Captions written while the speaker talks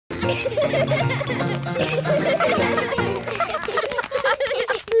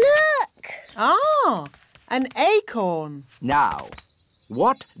Look! Ah, an acorn. Now,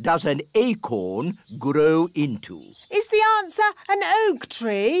 what does an acorn grow into? Is the answer an oak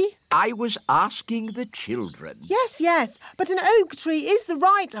tree? I was asking the children. Yes, but an oak tree is the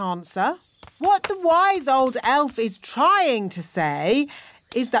right answer. What the wise old elf is trying to say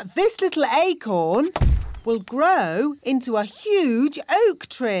is that this little acorn will grow into a huge oak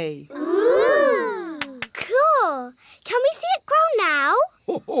tree. Ooh! Cool! Can we see it grow now?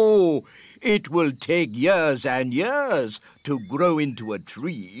 Oh, it will take years and years to grow into a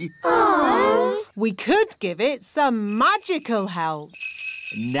tree. Oh! We could give it some magical help.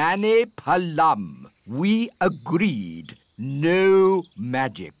 Nane Palam, we agreed. No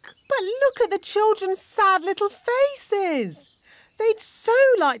magic. But look at the children's sad little faces. They'd so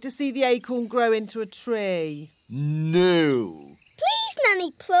like to see the acorn grow into a tree. No. Please,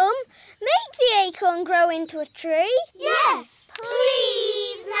 Nanny Plum, make the acorn grow into a tree. Yes,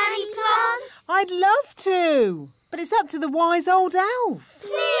 please, Nanny Plum. I'd love to, but it's up to the wise old elf.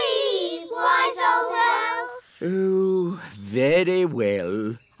 Please, wise old elf. Oh, very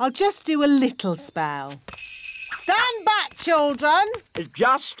well. I'll just do a little spell. Stand back, children.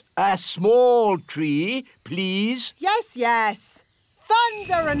 Just a small tree, please. Yes.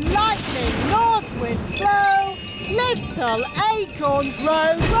 Thunder and lightning, north wind blow, little acorn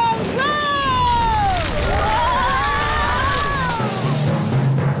grow,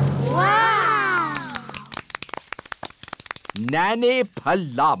 Wow! Nane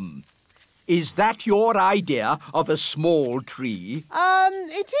Palam. Is that your idea of a small tree?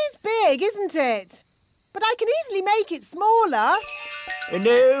 It is big, isn't it? But I can easily make it smaller.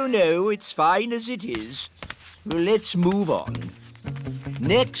 No, it's fine as it is. Let's move on.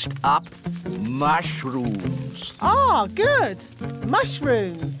 Next up, mushrooms. Ah, good.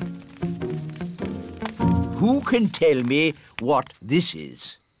 Mushrooms. Who can tell me what this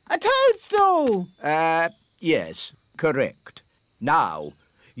is? A toadstool. Yes, correct. Now,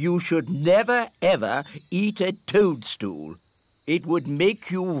 you should never, ever eat a toadstool. It would make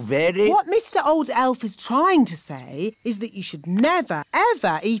you very... What Mr. Old Elf is trying to say is that you should never,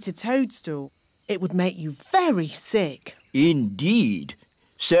 ever eat a toadstool. It would make you very sick. Indeed.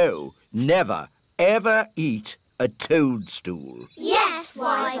 So, never, ever eat a toadstool. Yes,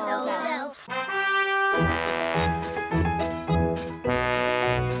 wise old elf.